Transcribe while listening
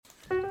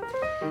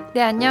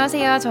네,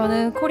 안녕하세요.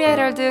 저는 코리아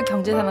헤럴드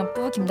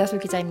경제산업부 김다솔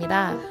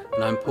기자입니다.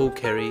 And I'm Paul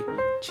Kerry,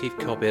 Chief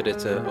Cop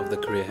Editor of the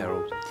Korea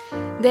Herald.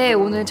 네,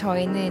 오늘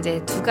저희는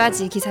이제 두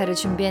가지 기사를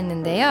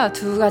준비했는데요.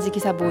 두 가지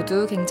기사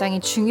모두 굉장히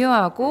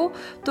중요하고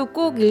또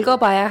꼭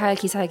읽어봐야 할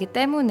기사이기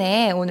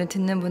때문에 오늘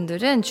듣는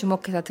분들은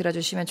주목해서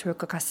들어주시면 좋을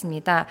것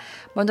같습니다.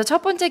 먼저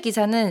첫 번째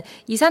기사는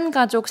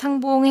이산가족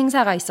상봉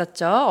행사가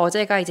있었죠.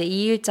 어제가 이제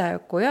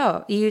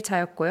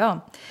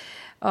 2일차였고요.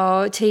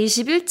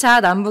 제21차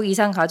남북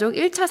이산가족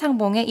 1차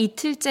상봉의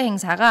이틀째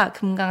행사가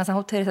금강산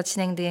호텔에서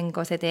진행된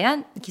것에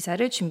대한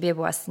기사를 준비해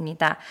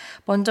보았습니다.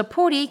 먼저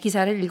폴이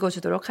기사를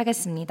읽어주도록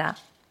하겠습니다.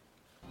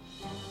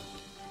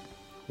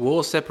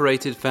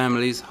 War-separated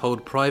families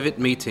hold private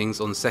meetings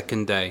on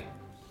second day.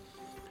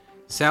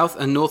 South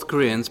and North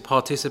Koreans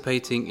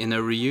participating in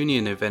a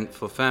reunion event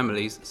for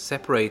families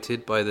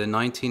separated by the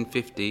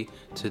 1950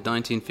 to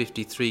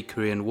 1953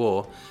 Korean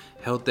War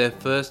held their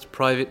first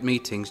private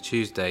meetings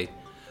Tuesday,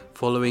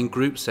 following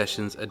group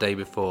sessions a day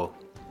before.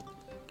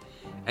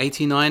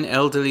 89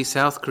 elderly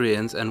South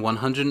Koreans and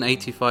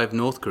 185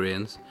 North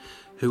Koreans,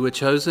 who were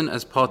chosen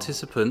as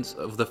participants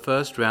of the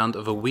first round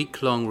of a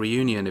week-long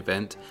reunion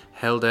event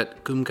held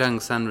at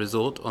Kumgangsan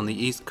Resort on the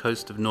east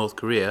coast of North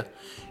Korea,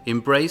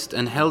 embraced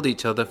and held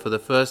each other for the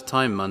first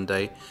time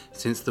Monday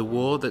since the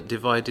war that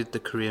divided the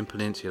Korean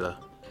peninsula.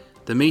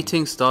 The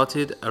meeting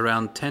started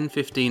around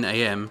 10:15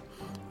 a.m.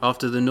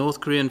 after the North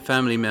Korean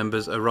family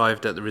members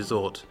arrived at the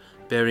resort,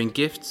 bearing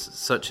gifts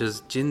such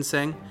as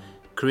ginseng,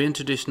 Korean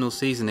traditional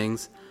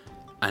seasonings,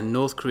 and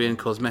North Korean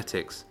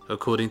cosmetics,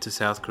 according to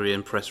South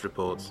Korean press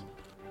reports.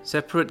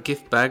 Separate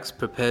gift bags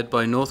prepared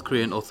by North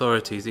Korean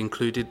authorities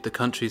included the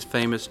country's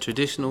famous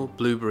traditional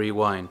blueberry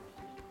wine.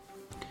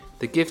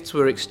 The gifts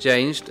were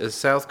exchanged as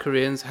South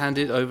Koreans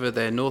handed over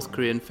their North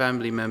Korean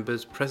family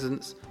members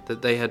presents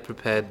that they had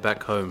prepared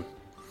back home.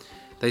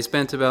 They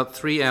spent about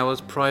 3 hours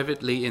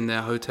privately in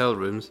their hotel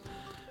rooms,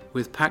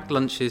 with packed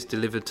lunches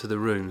delivered to the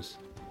rooms.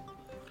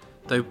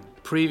 Though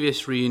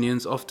previous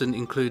reunions often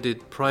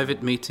included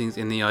private meetings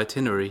in the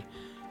itinerary,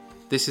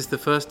 this is the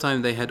first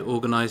time they had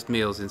organized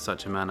meals in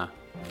such a manner.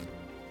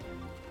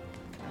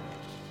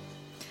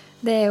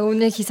 네,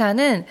 오늘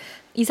기사는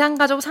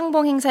이산가족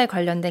상봉 행사에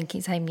관련된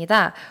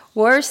기사입니다.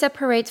 War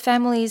separate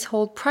families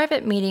hold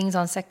private meetings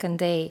on second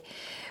day.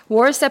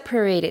 War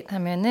separated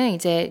하면은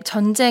이제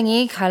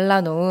전쟁이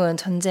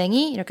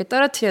이렇게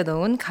떨어뜨려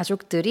놓은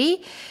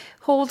가족들이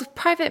hold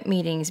private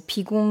meetings,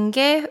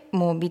 비공개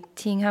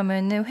미팅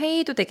하면은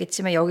회의도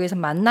되겠지만 여기에서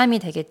만남이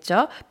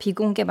되겠죠.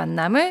 비공개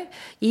만남을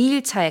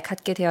 2일차에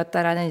갖게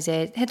되었다라는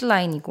이제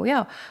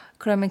헤드라인이고요.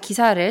 그러면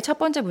기사를 첫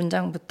번째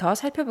문장부터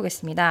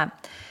살펴보겠습니다.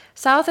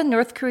 South and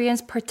North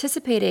Koreans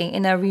participating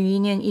in a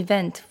reunion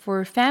event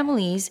for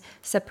families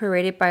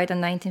separated by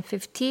the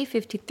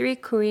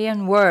 1950-53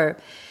 Korean War.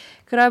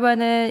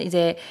 그러면은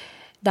이제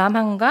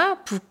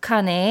남한과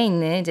북한에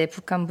있는 이제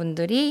북한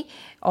분들이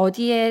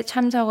어디에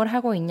참석을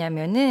하고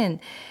있냐면은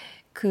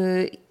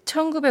그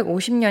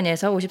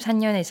 1950년에서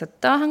 54년에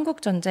있었던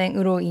한국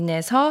전쟁으로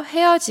인해서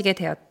헤어지게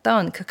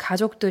되었던 그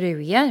가족들을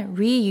위한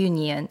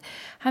reunion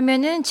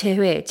하면은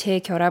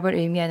재결합을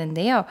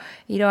의미하는데요.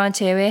 이러한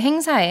재회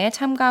행사에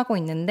참가하고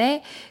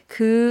있는데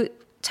그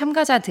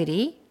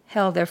참가자들이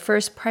held their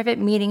first private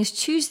meetings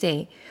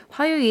Tuesday.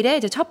 화요일에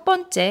이제 첫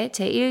번째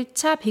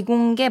제1차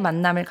비공개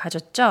만남을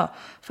가졌죠.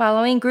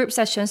 Following group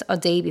sessions a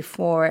day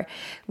before.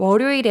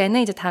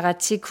 월요일에는 이제 다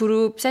같이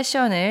그룹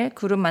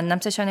만남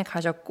세션을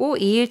가졌고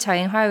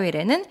 2일차인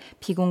화요일에는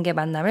비공개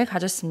만남을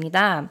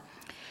가졌습니다.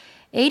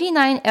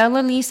 89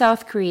 elderly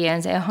South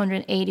Koreans and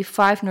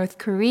 185 North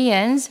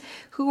Koreans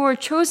who were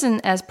chosen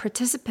as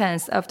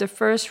participants of the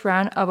first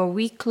round of a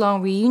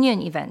week-long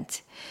reunion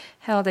event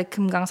held at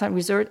금강산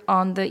Resort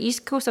on the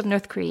east coast of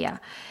North Korea.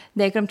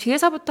 네, 그럼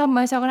뒤에서부터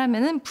한번 해석을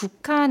하면은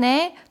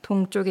북한의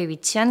동쪽에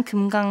위치한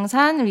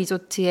금강산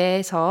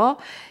리조트에서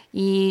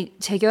이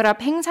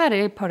재결합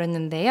행사를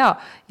벌였는데요.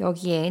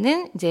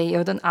 여기에는 이제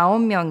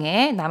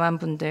 89명의 남한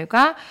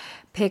분들과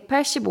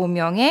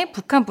 185명의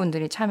북한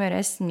분들이 참여를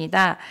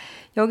했습니다.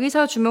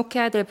 여기서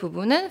주목해야 될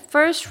부분은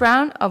first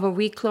round of a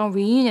week-long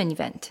reunion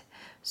event.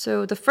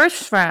 So the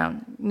first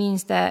round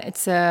means that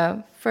it's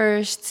a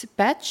first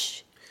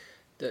batch.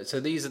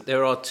 So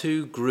there are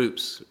two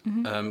groups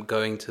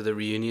going to the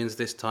reunions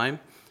this time.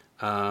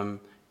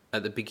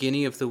 At the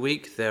beginning of the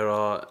week, there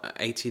are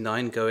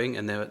 89 going,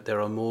 and there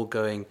are more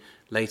going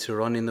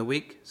later on in the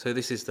week. So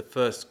this is the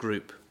first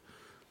group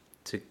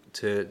to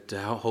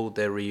hold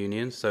their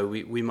reunion. So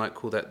we might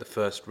call that the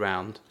first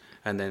round,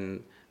 and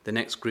then the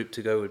next group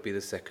to go would be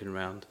the second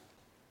round.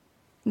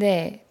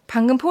 네,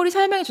 방금 폴이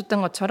설명해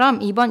줬던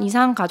것처럼 이번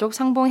이산가족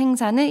상봉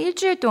행사는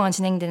일주일 동안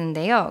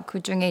진행되는데요.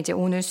 그중에 이제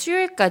오늘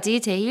수요일까지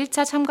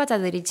제1차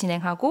참가자들이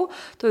진행하고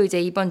또 이제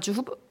이번 주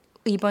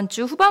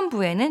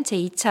후반부에는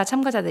제2차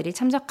참가자들이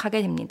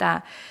참석하게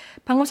됩니다.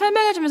 방금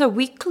설명해 주면서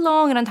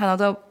week-long이라는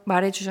단어도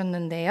말해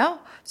주셨는데요.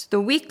 So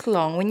the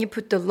week-long, when you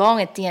put the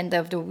long at the end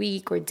of the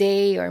week or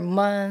day or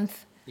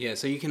month. Yeah,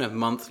 so you can have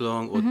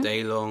month-long or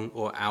day-long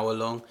or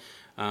hour-long.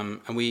 And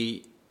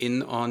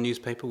in our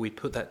newspaper, we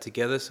put that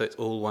together so it's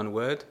all one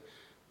word.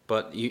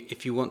 But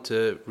if you want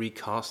to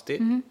recast it,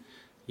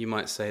 you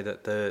might say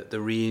that the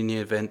reunion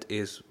event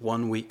is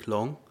 1 week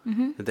long,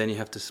 and then you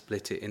have to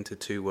split it into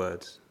 2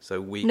 words.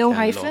 So week No and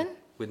hyphen? long.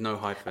 With no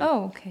hyphen.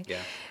 Oh, okay. Yeah.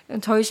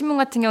 저희 신문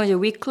같은 경우 이제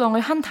week-long을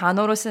한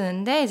단어로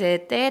쓰는데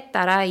이제 때에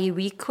따라 이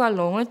week와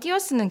long을 띄어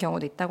쓰는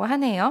경우도 있다고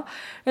하네요.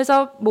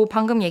 그래서 뭐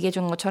방금 얘기해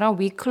준 것처럼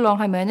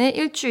week-long 하면은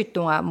일주일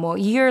동안, 뭐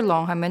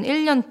year-long 하면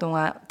 1년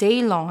동안,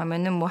 day-long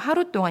하면은 뭐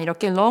하루 동안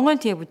이렇게 long을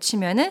뒤에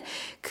붙이면은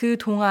그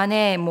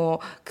동안에 뭐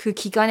그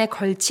기간에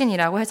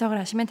걸친이라고 해석을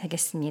하시면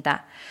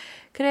되겠습니다.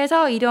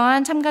 그래서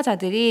이러한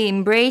참가자들이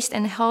embraced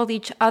and held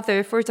each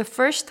other for the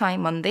first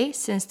time Monday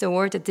since the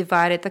war that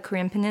divided the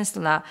Korean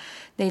peninsula.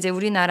 네, 이제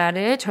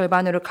우리나라를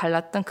절반으로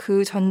갈랐던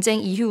그 전쟁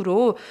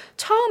이후로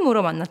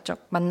처음으로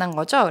만난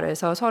거죠.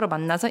 그래서 서로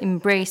만나서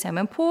embrace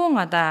하면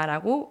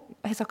포옹하다라고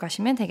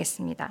해석하시면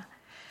되겠습니다.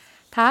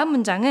 다음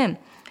문장은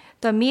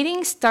The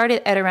meeting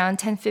started at around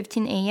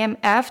 10:15 a.m.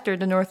 after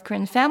the North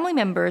Korean family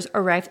members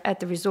arrived at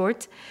the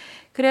resort.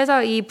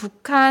 그래서 이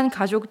북한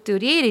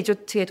가족들이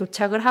리조트에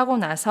도착을 하고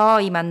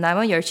나서 이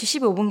만남은 10시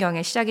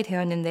 15분경에 시작이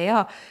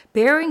되었는데요.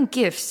 Bearing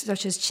gifts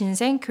such as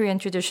ginseng, Korean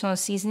traditional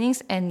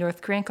seasonings, and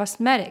North Korean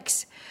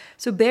cosmetics.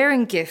 So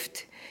bearing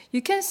gift.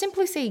 You can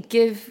simply say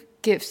give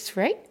gifts,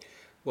 right?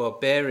 Well,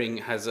 bearing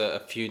has a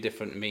few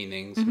different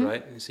meanings,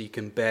 right? So you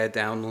can bear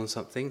down on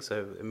something,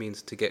 so it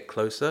means to get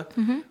closer,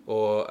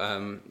 or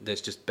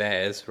there's just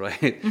bears,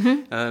 right?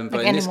 But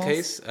like in this animals.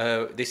 case,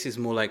 this is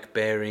more like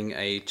bearing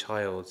a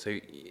child, so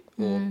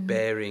or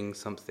bearing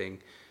something.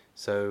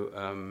 So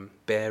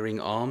bearing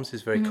arms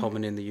is very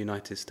common in the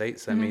United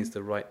States. That means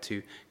the right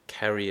to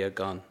carry a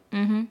gun.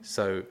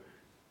 So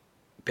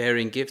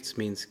bearing gifts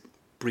means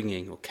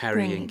bringing or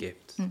carrying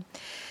gifts.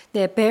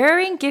 네,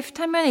 bearing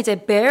gift 하면 이제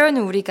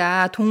bear는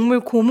우리가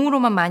동물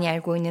곰으로만 많이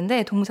알고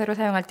있는데 동사로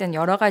사용할 때는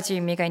여러 가지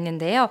의미가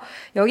있는데요.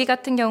 여기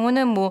같은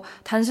경우는 뭐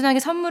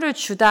단순하게 선물을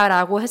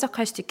주다라고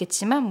해석할 수도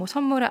있겠지만 뭐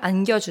선물을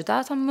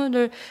안겨주다,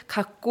 선물을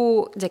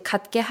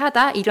갖게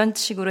하다 이런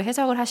식으로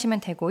해석을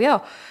하시면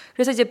되고요.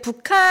 그래서 이제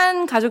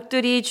북한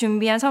가족들이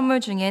준비한 선물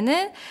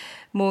중에는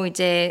뭐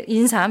이제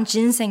인삼,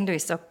 진생도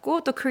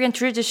있었고 또 Korean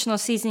traditional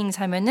seasonings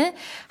하면은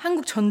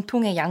한국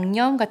전통의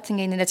양념 같은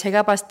게 있는데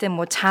제가 봤을 때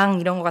뭐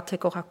장 이런 거 같을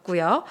것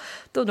같고요.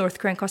 또 North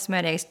Korean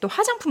cosmetics 또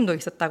화장품도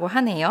있었다고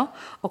하네요.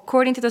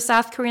 According to the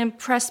South Korean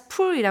press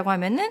pool이라고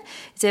하면은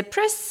이제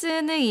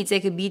프레스는 이제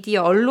그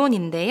미디어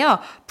언론인데요.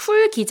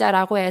 풀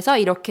기자라고 해서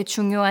이렇게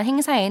중요한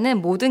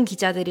행사에는 모든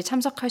기자들이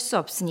참석할 수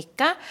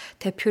없으니까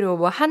대표로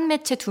뭐 한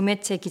매체, 두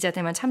매체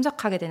기자들만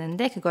참석하게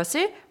되는데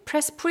그것을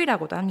press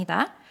pool이라고도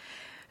합니다.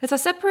 그래서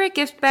separate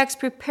gift bags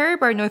prepared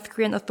by North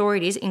Korean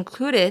authorities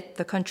included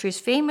the country's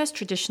famous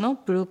traditional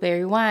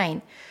blueberry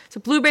wine.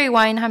 So blueberry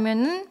wine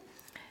하면은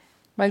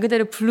말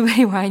그대로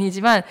블루베리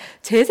와인이지만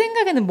제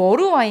생각에는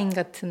머루 와인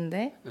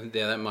같은데.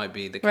 Yeah, that might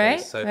be the case.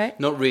 Right? So Right?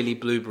 not really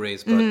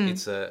blueberries, but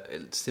it's a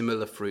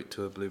similar fruit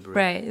to a blueberry.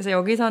 Right. 그래서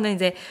여기서는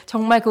이제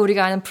정말 그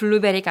우리가 아는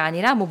블루베리가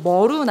아니라 뭐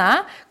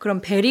머루나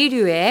그런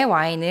베리류의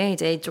와인을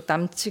이제 이쪽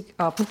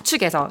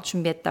북측에서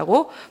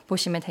준비했다고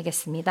보시면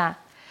되겠습니다.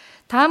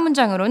 다음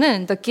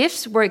문장으로는 The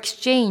gifts were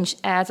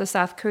exchanged as the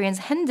South Koreans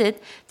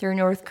handed their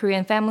North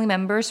Korean family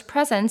members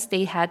presents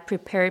they had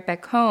prepared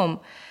back home.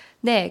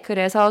 네,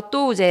 그래서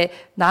또 이제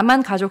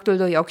남한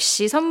가족들도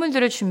역시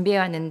선물들을 준비해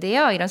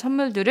왔는데요. 이런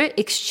선물들을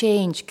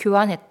exchange,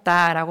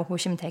 교환했다라고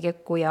보시면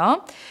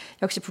되겠고요.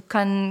 역시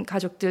북한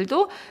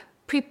가족들도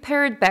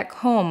prepared back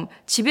home,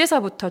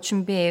 집에서부터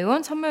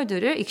준비해온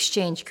선물들을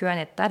exchange,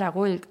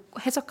 교환했다라고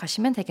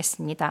해석하시면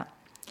되겠습니다.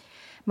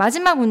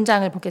 마지막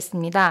문장을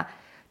보겠습니다.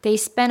 They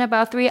spent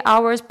about 3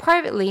 hours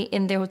privately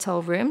in their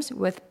hotel rooms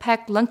with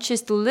packed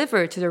lunches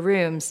delivered to the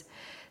rooms.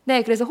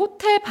 네, 그래서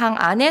호텔 방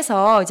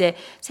안에서 이제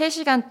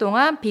 3시간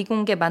동안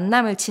비공개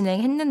만남을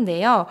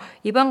진행했는데요.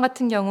 이번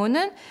같은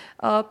경우는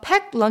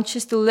packed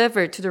lunches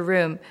delivered to the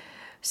room.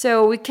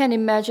 So we can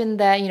imagine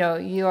that,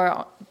 you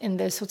are in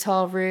this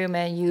hotel room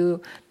and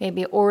you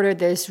maybe order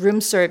this room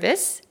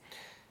service.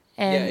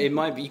 And yeah, it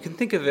might be. You can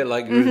think of it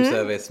like room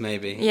service,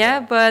 maybe.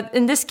 Yeah, but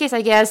in this case,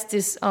 I guess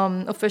these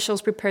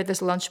officials prepared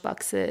these lunch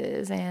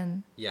boxes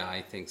and. Yeah,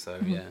 I think so.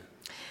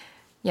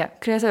 Yeah.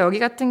 그래서 여기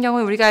같은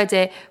경우는 우리가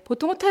이제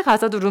보통 호텔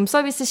가서도 룸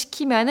서비스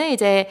시키면은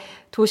이제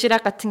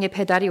도시락 같은 게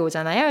배달이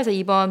오잖아요. 그래서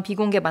이번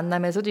비공개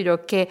만남에서도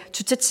이렇게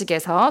주최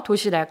측에서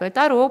도시락을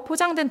따로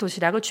포장된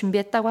도시락을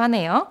준비했다고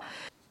하네요.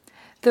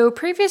 Though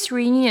previous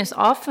reunions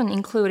often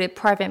included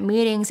private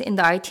meetings in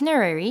the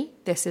itinerary,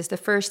 this is the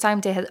first time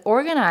they had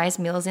organized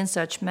meals in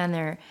such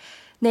manner.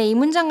 네, 이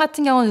문장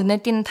같은 경우는 눈에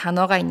띄는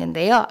단어가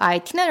있는데요.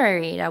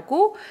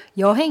 itinerary라고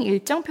여행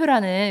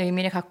일정표라는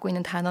의미를 갖고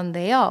있는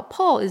단어인데요.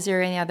 Paul, is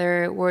there any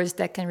other words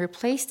that can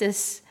replace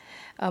this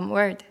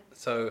word?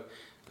 So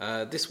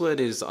this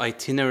word is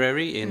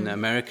itinerary in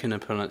American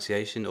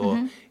pronunciation,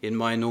 or in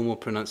my normal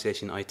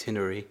pronunciation,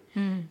 itinerary.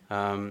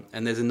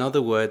 And there's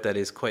another word that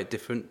is quite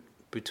different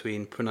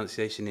between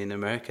pronunciation in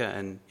America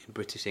and in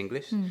British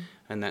English,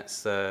 and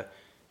that's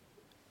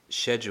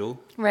schedule.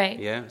 Right.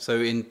 Yeah. So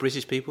in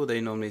British people,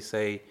 they normally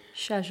say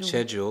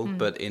schedule,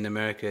 but in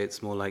America,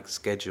 it's more like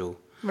schedule.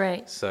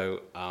 Right.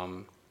 So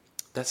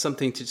that's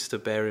something to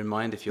bear in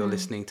mind if you're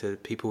listening to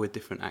people with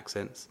different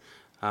accents.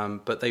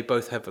 But they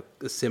both have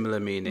a similar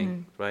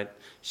meaning, right?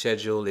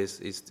 Schedule is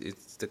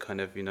the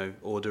kind of,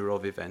 order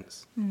of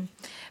events.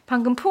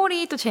 방금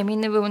폴이 또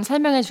재미있는 부분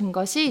설명해 준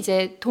것이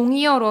이제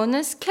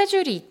동의어로는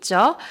스케줄이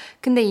있죠.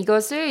 근데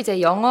이것을 이제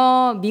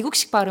영어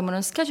미국식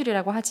발음으로는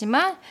스케줄이라고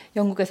하지만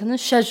영국에서는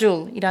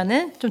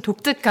schedule이라는 좀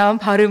독특한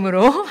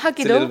발음으로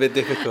하기도 It's a little bit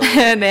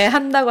difficult. 네,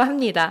 한다고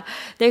합니다.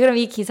 네, 그럼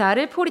이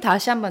기사를 폴이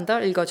다시 한 번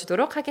더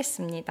읽어주도록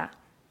하겠습니다.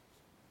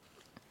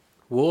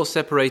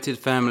 War-separated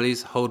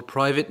families hold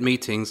private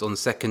meetings on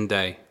second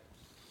day.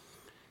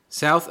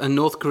 South and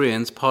North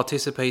Koreans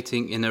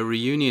participating in a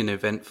reunion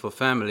event for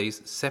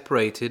families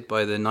separated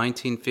by the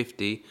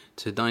 1950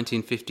 to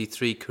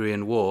 1953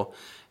 Korean War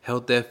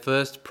held their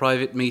first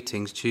private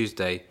meetings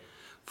Tuesday,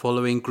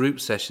 following group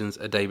sessions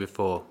a day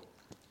before.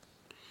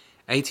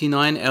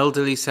 89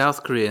 elderly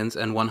South Koreans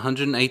and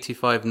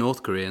 185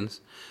 North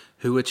Koreans,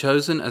 who were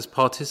chosen as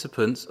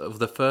participants of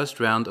the first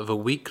round of a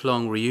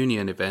week-long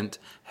reunion event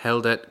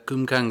held at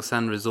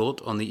Kumgangsan Resort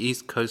on the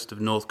east coast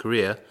of North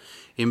Korea,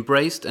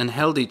 embraced and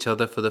held each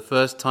other for the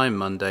first time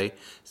Monday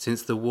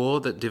since the war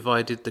that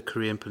divided the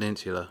Korean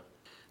peninsula.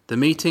 The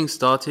meeting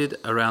started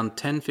around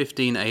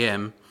 10:15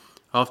 a.m.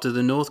 after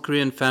the North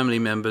Korean family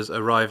members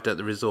arrived at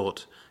the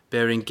resort,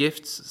 bearing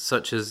gifts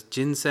such as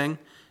ginseng,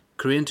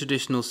 Korean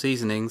traditional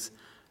seasonings,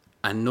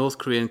 and North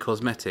Korean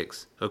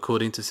cosmetics,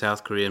 according to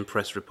South Korean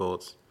press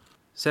reports.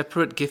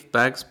 Separate gift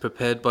bags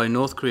prepared by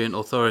North Korean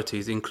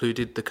authorities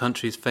included the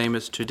country's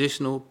famous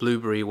traditional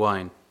blueberry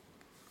wine.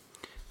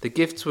 The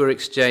gifts were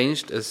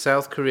exchanged as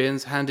South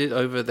Koreans handed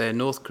over their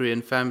North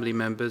Korean family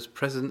members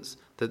presents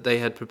that they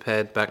had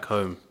prepared back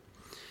home.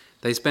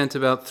 They spent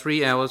about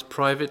 3 hours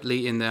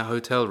privately in their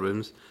hotel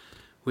rooms,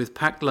 with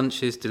packed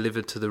lunches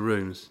delivered to the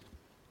rooms.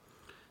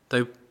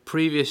 Though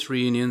previous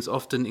reunions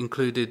often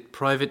included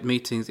private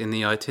meetings in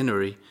the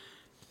itinerary,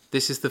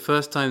 this is the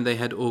first time they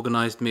had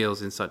organized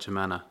meals in such a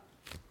manner.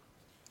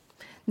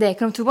 네,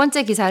 그럼 두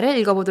번째 기사를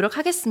읽어보도록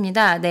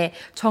하겠습니다. 네,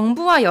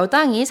 정부와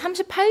여당이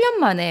 38년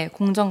만에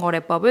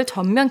공정거래법을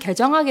전면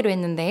개정하기로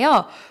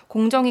했는데요.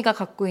 공정위가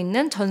갖고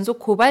있는 전속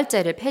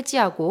고발죄를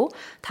폐지하고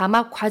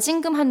다막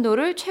과징금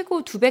한도를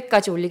최고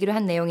 2배까지 올리기로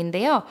한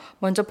내용인데요.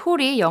 먼저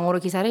폴이 영어로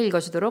기사를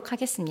읽어주도록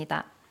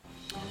하겠습니다.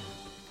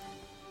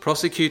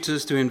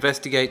 Prosecutors to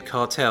investigate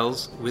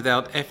cartels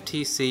without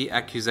FTC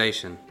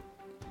accusation.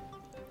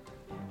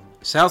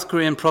 South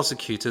Korean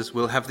prosecutors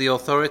will have the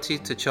authority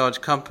to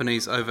charge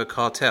companies over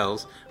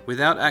cartels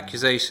without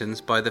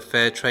accusations by the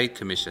Fair Trade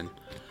Commission,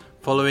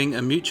 following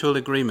a mutual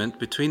agreement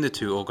between the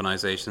two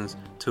organizations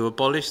to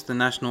abolish the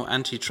national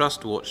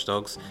antitrust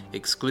watchdog's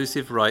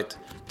exclusive right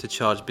to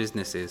charge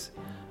businesses,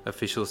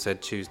 officials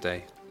said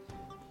Tuesday.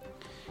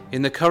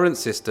 In the current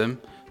system,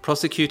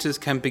 prosecutors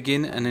can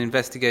begin an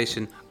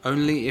investigation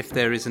only if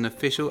there is an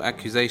official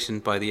accusation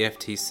by the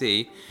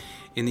FTC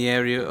in the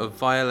area of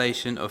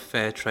violation of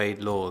fair trade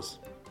laws.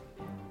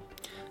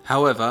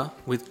 However,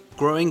 with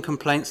growing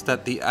complaints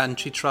that the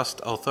antitrust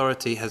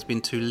authority has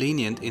been too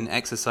lenient in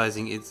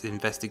exercising its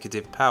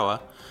investigative power,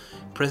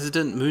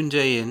 President Moon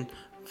Jae-in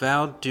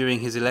vowed during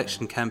his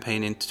election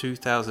campaign in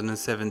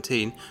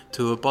 2017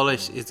 to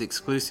abolish its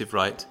exclusive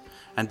right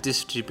and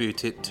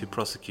distribute it to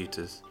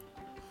prosecutors.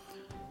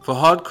 For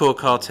hardcore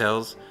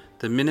cartels,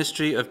 the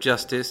Ministry of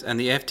Justice and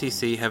the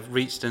FTC have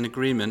reached an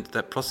agreement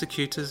that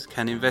prosecutors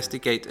can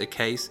investigate a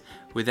case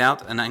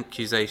without an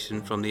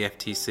accusation from the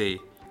FTC,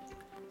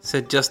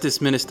 said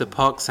Justice Minister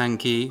Park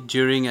Sang-ki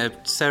during a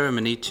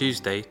ceremony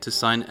Tuesday to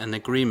sign an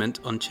agreement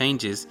on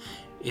changes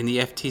in the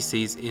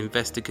FTC's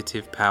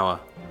investigative power.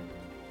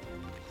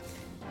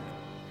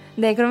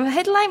 네, 그럼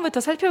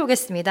헤드라인부터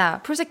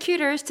살펴보겠습니다.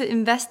 Prosecutors to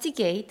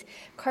investigate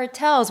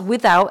cartels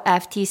without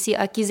FTC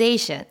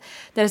accusation.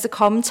 그래서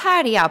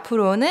검찰이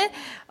앞으로는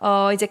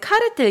이제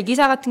카르텔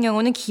기사 같은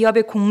경우는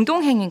기업의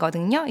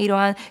공동행위거든요.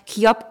 이러한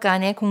기업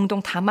간의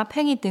공동 담합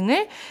행위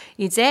등을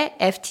이제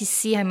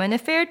FTC 하면은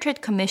Fair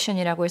Trade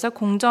Commission이라고 해서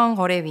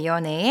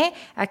공정거래위원회의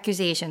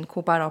accusation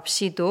고발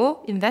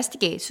없이도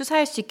investigate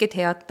수사할 수 있게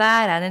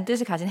되었다라는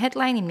뜻을 가진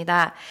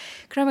헤드라인입니다.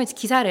 그러면 이제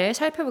기사를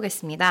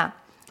살펴보겠습니다.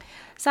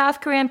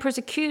 South Korean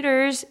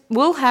prosecutors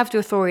will have the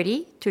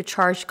authority to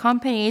charge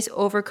companies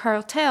over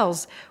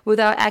cartels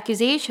without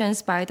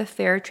accusations by the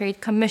Fair Trade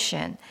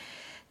Commission.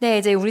 네,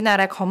 이제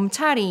우리나라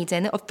검찰이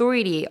이제는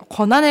authority,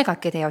 권한을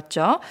갖게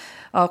되었죠.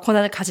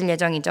 권한을 가질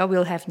예정이죠.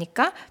 will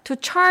have니까. To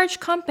charge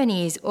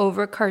companies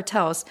over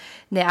cartels.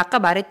 네, 아까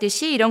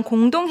말했듯이 이런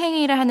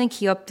공동행위를 하는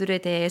기업들에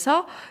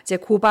대해서 이제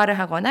고발을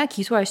하거나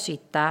기소할 수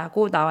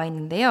있다고 나와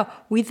있는데요.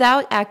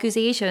 Without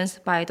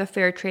accusations by the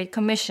Fair Trade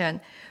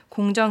Commission.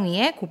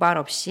 공정위의 고발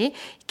없이.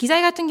 기사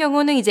같은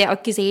경우는 이제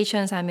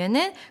accusations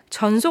하면은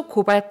전속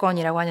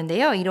고발권이라고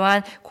하는데요.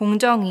 이러한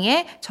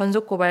공정위의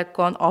전속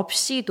고발권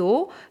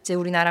없이도 이제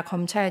우리나라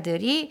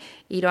검찰들이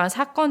이러한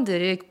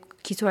사건들을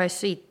기소할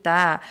수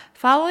있다.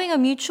 Following a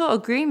mutual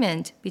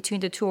agreement between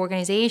the two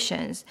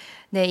organizations.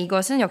 네,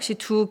 이것은 역시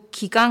두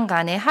기관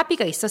간의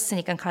합의가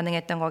있었으니까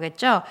가능했던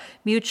거겠죠.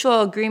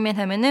 Mutual agreement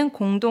하면은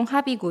공동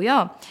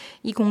합의고요.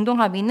 이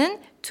공동 합의는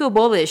to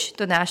abolish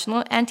the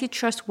National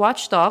Antitrust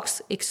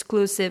Watchdog's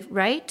exclusive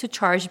right to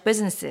charge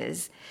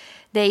businesses.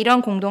 네,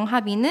 이런 공동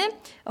합의는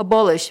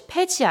abolish,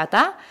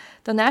 폐지하다.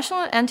 The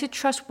National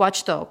Antitrust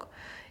Watchdog.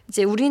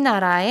 이제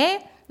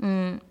우리나라의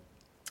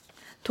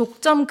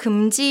독점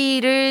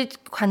금지를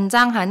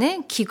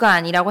관장하는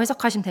기관이라고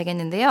해석하시면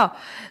되겠는데요.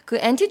 그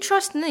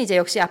antitrust는 이제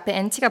역시 앞에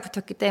anti가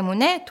붙었기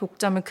때문에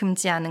독점을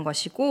금지하는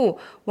것이고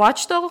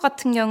watchdog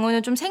같은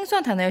경우는 좀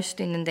생소한 단어일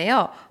수도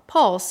있는데요.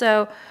 Paul,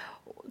 so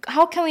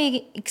how can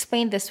we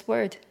explain this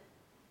word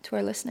to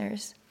our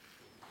listeners?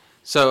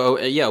 So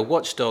yeah, a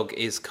watchdog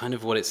is kind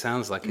of what it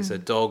sounds like. It's a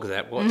dog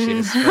that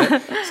watches.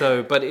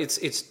 Right? But it's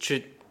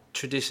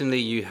traditionally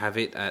you have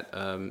it at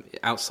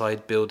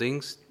outside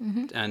buildings,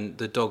 and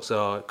the dogs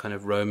are kind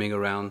of roaming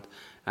around.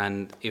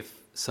 And if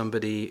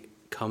somebody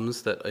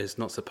comes that is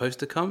not supposed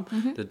to come,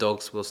 the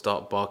dogs will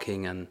start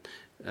barking and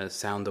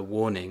sound a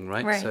warning.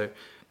 Right? So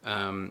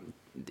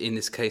in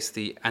this case,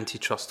 the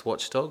antitrust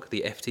watchdog,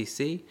 the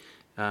FTC.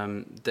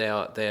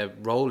 Their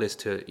role is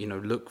to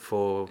look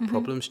for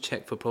problems,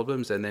 check for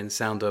problems, and then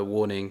sound a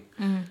warning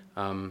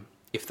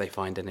if they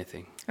find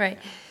anything. Right.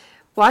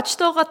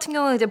 watchdog 같은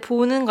경우는 이제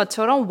보는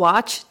것처럼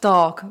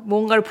watchdog,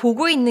 뭔가를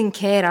보고 있는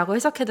개라고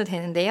해석해도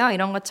되는데요.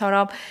 이런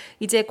것처럼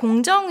이제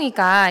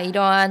공정위가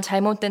이러한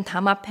잘못된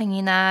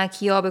담합행위나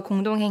기업의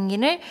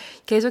공동행위를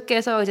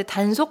계속해서 이제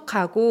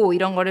단속하고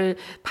이런 거를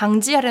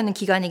방지하려는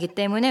기관이기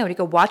때문에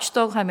우리가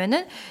watchdog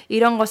하면은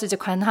이런 것을 이제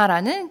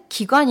관할하는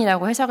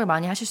기관이라고 해석을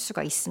많이 하실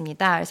수가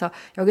있습니다. 그래서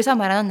여기서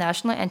말하는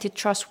National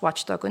Antitrust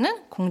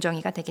Watchdog는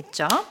공정위가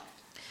되겠죠.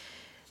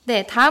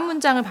 네, 다음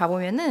문장을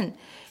봐보면은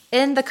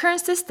In the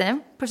current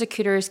system,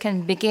 prosecutors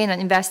can begin an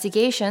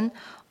investigation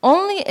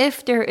only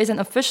if there is an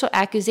official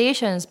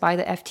accusations by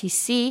the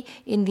FTC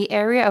in the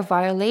area of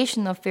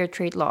violation of fair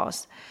trade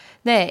laws.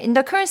 네, in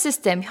the current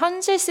system,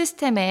 현재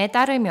시스템에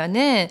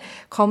따르면은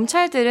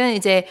검찰들은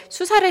이제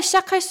수사를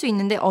시작할 수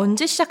있는데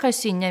언제 시작할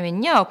수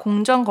있냐면요.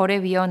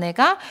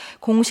 공정거래위원회가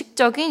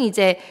공식적인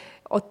이제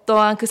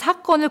어떠한 그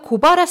사건을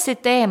고발했을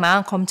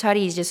때에만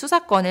검찰이 이제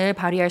수사권을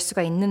발휘할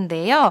수가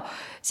있는데요.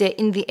 이제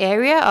in the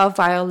area of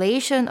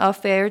violation of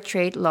fair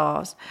trade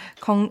laws.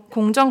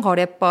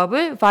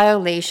 공정거래법을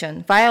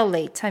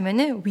violate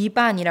하면은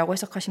위반이라고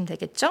해석하시면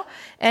되겠죠.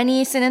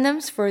 Any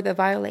synonyms for the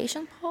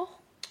violation, Paul?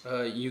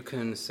 You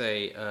can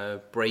say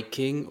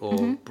breaking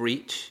or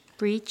breach.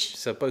 Breach.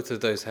 So both of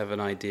those have an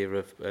idea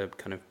of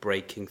kind of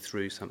breaking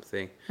through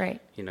something.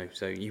 Right.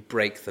 So you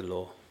break the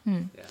law.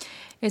 Yeah.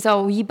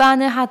 그래서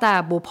위반을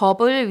하다, 뭐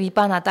법을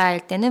위반하다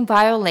할 때는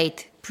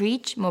violate,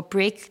 breach, 뭐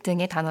break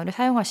등의 단어를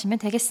사용하시면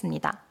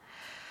되겠습니다.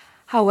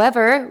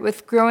 However,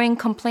 with growing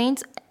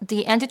complaints,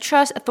 the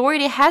antitrust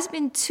authority has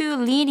been too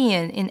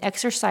lenient in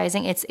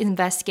exercising its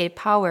investigative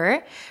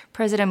power.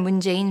 President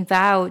Moon Jae-in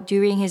vowed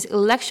during his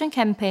election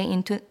campaign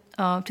in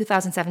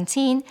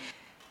 2017.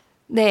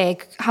 네,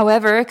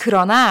 however,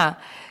 그러나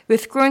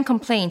with growing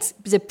complaints,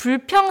 이제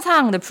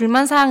불평사항들,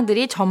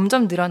 불만사항들이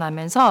점점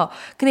늘어나면서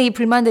근데 이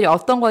불만들이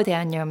어떤 거에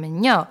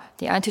대한냐면요.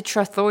 The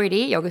Antitrust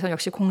Authority, 여기서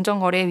역시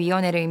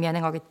공정거래위원회를 의미하는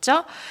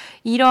거겠죠.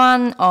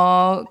 이러한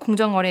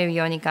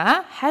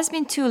공정거래위원회가 has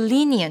been too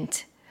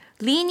lenient.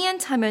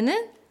 lenient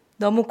하면은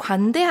너무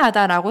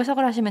관대하다라고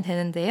해석을 하시면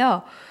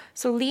되는데요.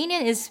 So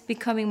lenient is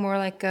becoming more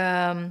like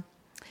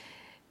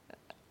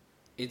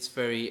It's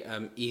very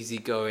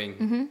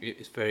easygoing.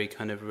 It's very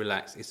kind of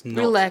relaxed. It's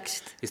not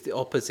relaxed. It's the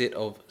opposite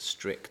of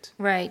strict.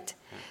 Right.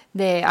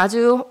 네,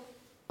 아주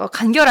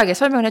간결하게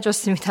설명을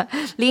해줬습니다.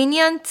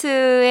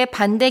 lenient의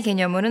반대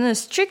개념으로는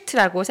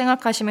strict라고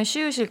생각하시면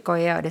쉬우실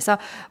거예요. 그래서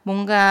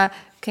뭔가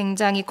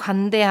굉장히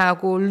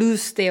관대하고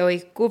loose 되어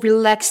있고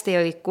relax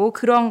되어 있고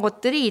그런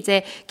것들이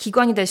이제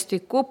기관이 될 수도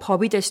있고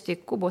법이 될 수도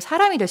있고 뭐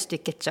사람이 될 수도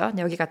있겠죠.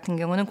 여기 같은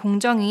경우는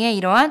공정위의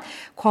이러한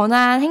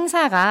권한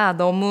행사가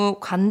너무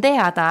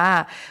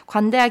관대하다.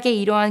 관대하게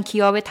이러한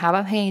기업의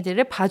담합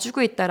행위들을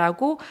봐주고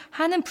있다라고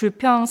하는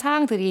불평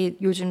사항들이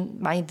요즘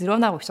많이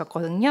늘어나고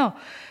있었거든요.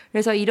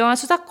 그래서 이러한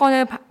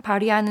수사권을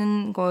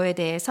발휘하는 거에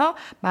대해서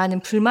많은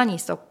불만이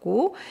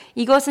있었고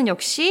이것은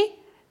역시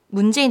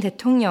문재인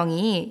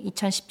대통령이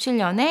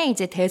 2017년에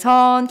이제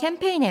대선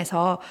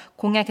캠페인에서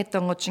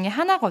공약했던 것 중에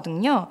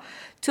하나거든요.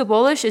 To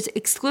abolish its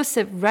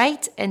exclusive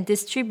right and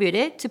distribute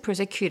it to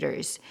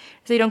prosecutors.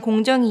 그래서 이런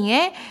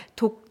공정위의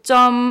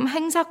독점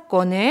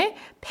행사권을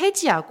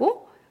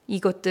폐지하고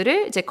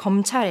이것들을 이제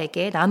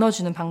검찰에게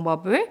나눠주는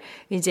방법을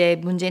이제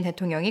문재인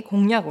대통령이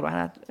공약으로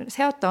하나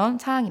세웠던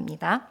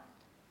사항입니다.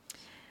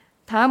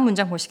 다음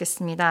문장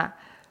보시겠습니다.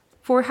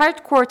 For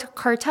hardcore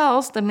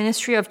cartels, the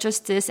Ministry of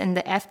Justice and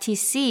the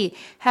FTC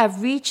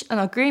have reached an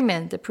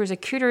agreement that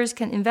prosecutors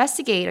can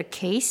investigate a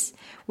case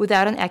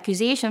without an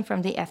accusation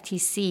from the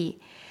FTC.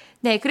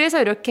 네,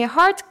 그래서 이렇게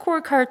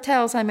hardcore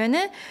cartels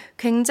하면은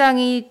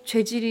굉장히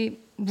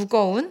죄질이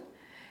무거운,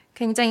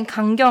 굉장히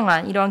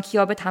강경한 이런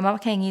기업의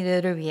담합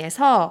행위들을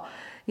위해서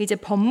이제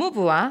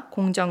법무부와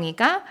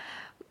공정위가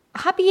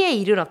합의에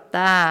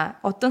이르렀다.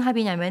 어떤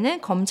합의냐면은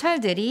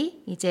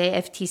검찰들이 이제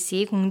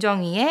FTC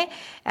공정위의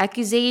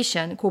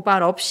accusation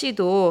고발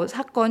없이도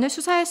사건을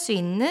수사할 수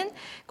있는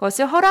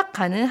것을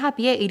허락하는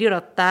합의에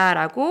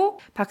이르렀다라고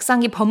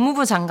박상기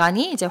법무부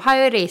장관이 이제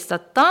화요일에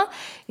있었던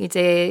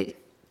이제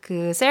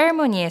그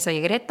세레모니에서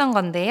얘기를 했던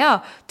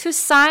건데요. To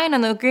sign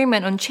an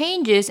agreement on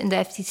changes in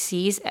the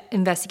FTC's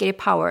investigative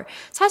power.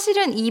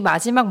 사실은 이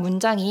마지막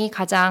문장이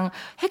가장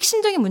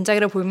핵심적인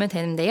문장이라고 보면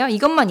되는데요.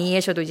 이것만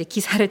이해하셔도 이제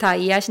기사를 다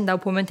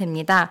이해하신다고 보면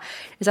됩니다.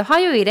 그래서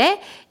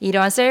화요일에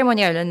이러한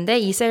세레모니가 열렸는데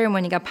이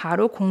세레모니가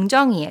바로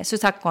공정위의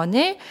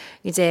수사권을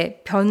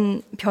이제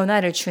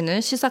변화를 주는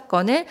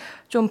수사권을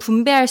좀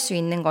분배할 수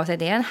있는 것에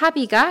대한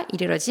합의가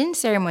이르러진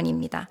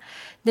세레모니입니다.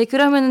 네,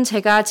 그러면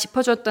제가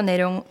짚어줬던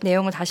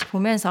내용을 다시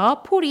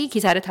보면서 폴이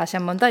기사를 다시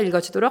한 번 더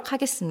읽어주도록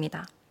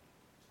하겠습니다.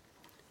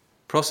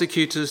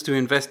 Prosecutors to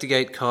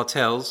investigate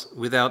cartels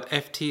without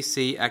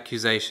FTC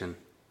accusation.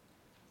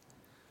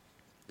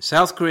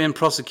 South Korean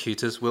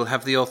prosecutors will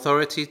have the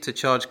authority to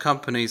charge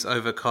companies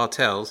over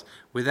cartels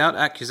without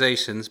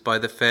accusations by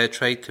the Fair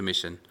Trade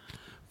Commission,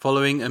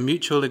 following a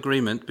mutual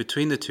agreement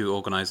between the two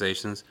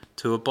organizations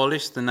to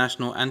abolish the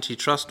National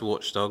Antitrust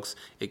Watchdog's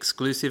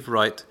exclusive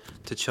right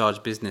to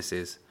charge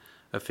businesses,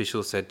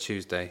 officials said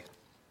Tuesday.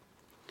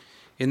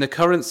 In the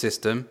current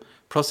system,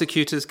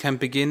 prosecutors can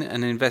begin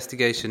an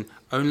investigation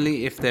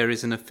only if there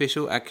is an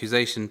official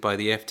accusation by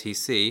the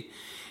FTC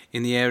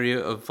in the area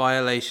of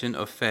violation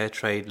of fair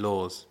trade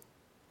laws.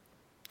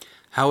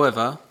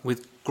 However,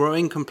 with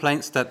growing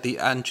complaints that the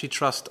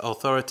antitrust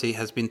authority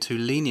has been too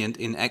lenient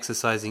in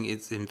exercising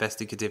its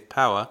investigative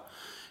power,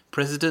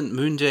 President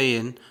Moon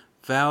Jae-in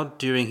vowed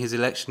during his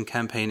election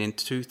campaign in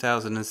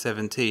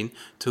 2017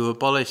 to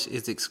abolish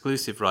its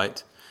exclusive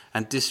right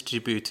and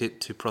distribute it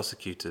to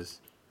prosecutors.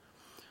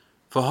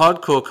 For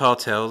hardcore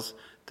cartels,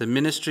 the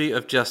Ministry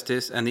of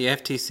Justice and the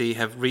FTC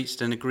have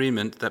reached an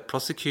agreement that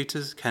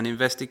prosecutors can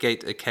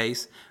investigate a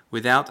case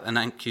without an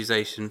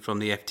accusation from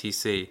the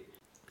FTC,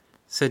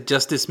 said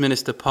Justice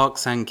Minister Park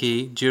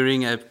Sang-ki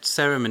during a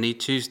ceremony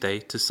Tuesday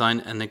to sign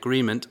an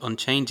agreement on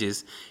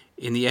changes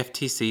in the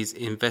FTC's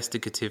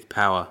investigative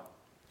power.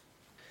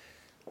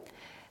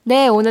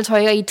 네, 오늘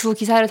저희가 이 두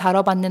기사를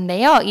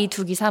다뤄봤는데요. 이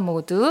두 기사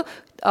모두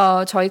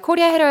저희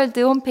코리아 헤럴드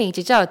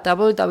홈페이지죠.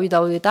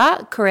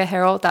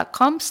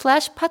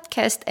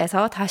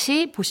 www.koreaherald.com/podcast에서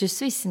다시 보실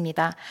수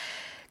있습니다.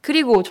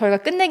 그리고 저희가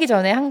끝내기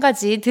전에 한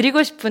가지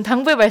드리고 싶은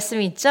당부의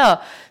말씀이 있죠.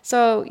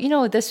 So, you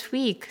know, this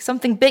week,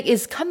 something big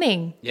is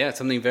coming. Yeah,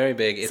 something very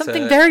big.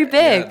 Something very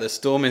big. Yeah, the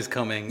storm is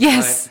coming.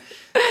 Yes.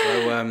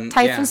 Right? So,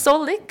 Typhoon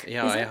Solik?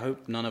 Yeah, I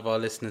hope none of our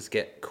listeners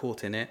get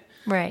caught in it.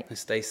 Right. And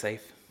stay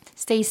safe.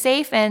 Stay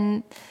safe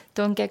and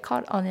don't get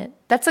caught on it.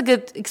 That's a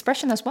good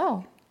expression as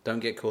well. Don't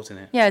get caught in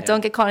it. Yeah,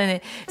 don't get caught in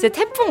it. 이제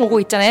태풍 오고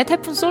있잖아요.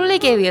 태풍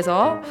쏠리게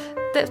위해서,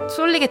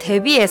 쏠리게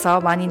대비해서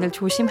많이들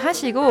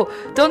조심하시고,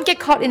 don't get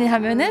caught in it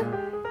하면은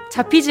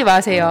잡히지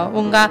마세요.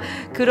 뭔가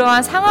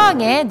그러한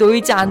상황에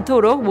놓이지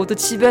않도록 모두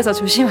집에서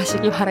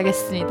조심하시길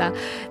바라겠습니다.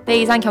 네,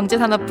 이상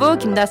경제산업부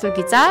김다솔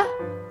기자.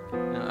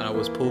 And I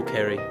was Paul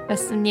Carey.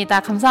 였습니다.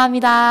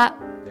 감사합니다.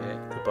 Yeah,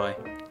 goodbye.